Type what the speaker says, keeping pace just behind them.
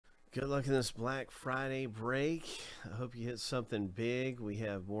Good luck in this Black Friday break. I hope you hit something big. We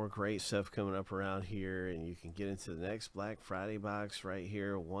have more great stuff coming up around here, and you can get into the next Black Friday box right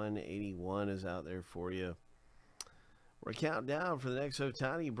here. 181 is out there for you. We're counting down for the next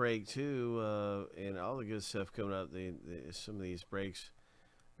Otani break, too, and all the good stuff coming up. Some of these breaks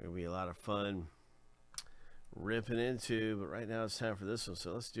are going to be a lot of fun ripping into, but right now it's time for this one,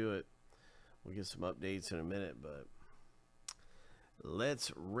 so let's do it. We'll get some updates in a minute, but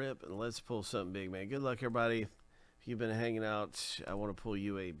let's rip and let's pull something big, man. Good luck, everybody. If you've been hanging out, I want to pull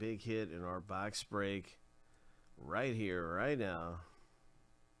you a big hit in our box break right here, right now.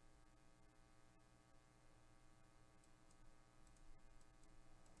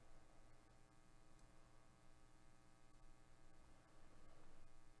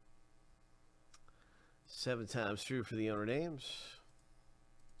 Seven times through for the owner names.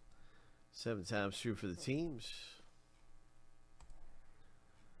 7 times through for the teams.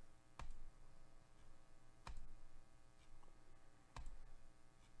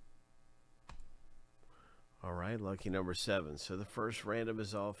 All right, lucky number 7. So the first random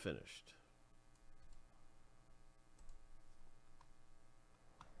is all finished.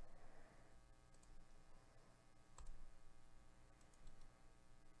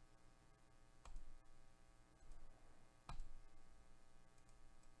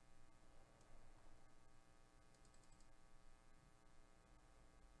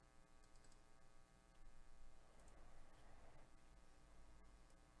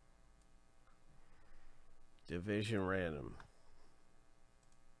 Division random.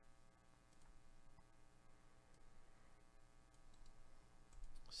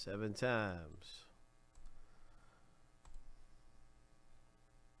 Seven times.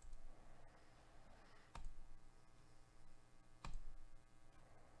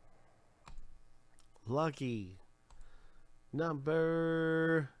 Lucky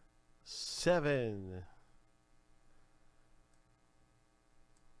number 7.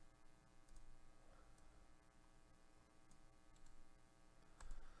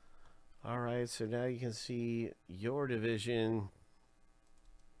 All right, so now you can see your division.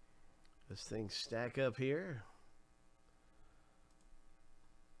 This thing stack up here.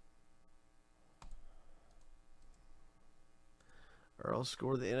 Earl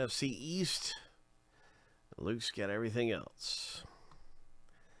scored the NFC East. Luke's got everything else.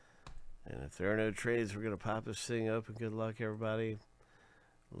 And if there are no trades, we're going to pop this thing up. And good luck, everybody.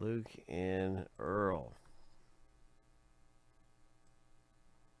 Luke and Earl.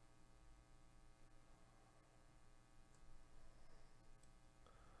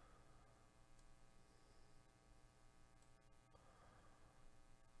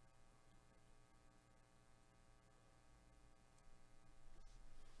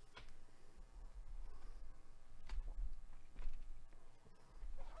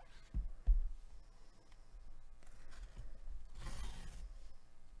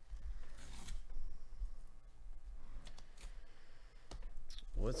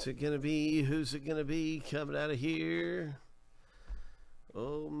 What's it going to be? Who's it going to be coming out of here?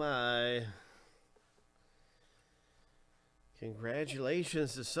 Oh, my.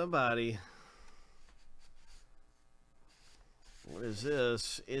 Congratulations to somebody. What is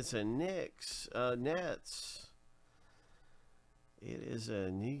this? It's a Nets. It is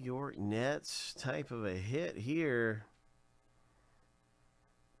a New York Nets type of a hit here.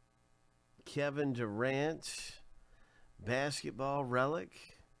 Kevin Durant. Basketball relic.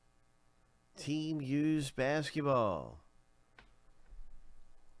 Team used basketball.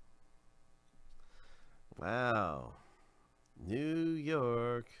 Wow. New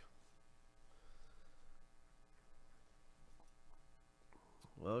York.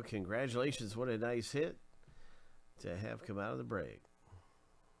 Well, congratulations. What a nice hit to have come out of the break.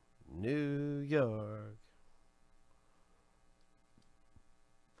 New York.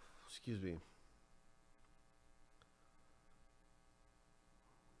 Excuse me.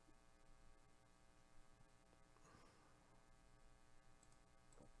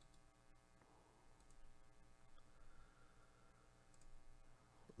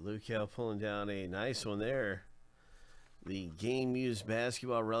 Luke Hale pulling down a nice one there. The game used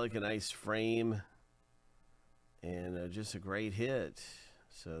basketball relic, a nice frame, and just a great hit.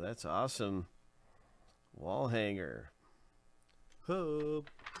 So that's awesome. Wall hanger.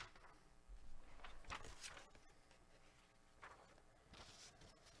 Hope.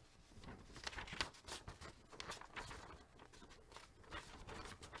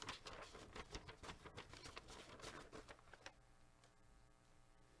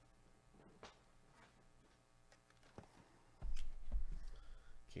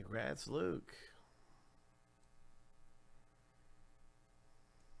 Congrats, Luke.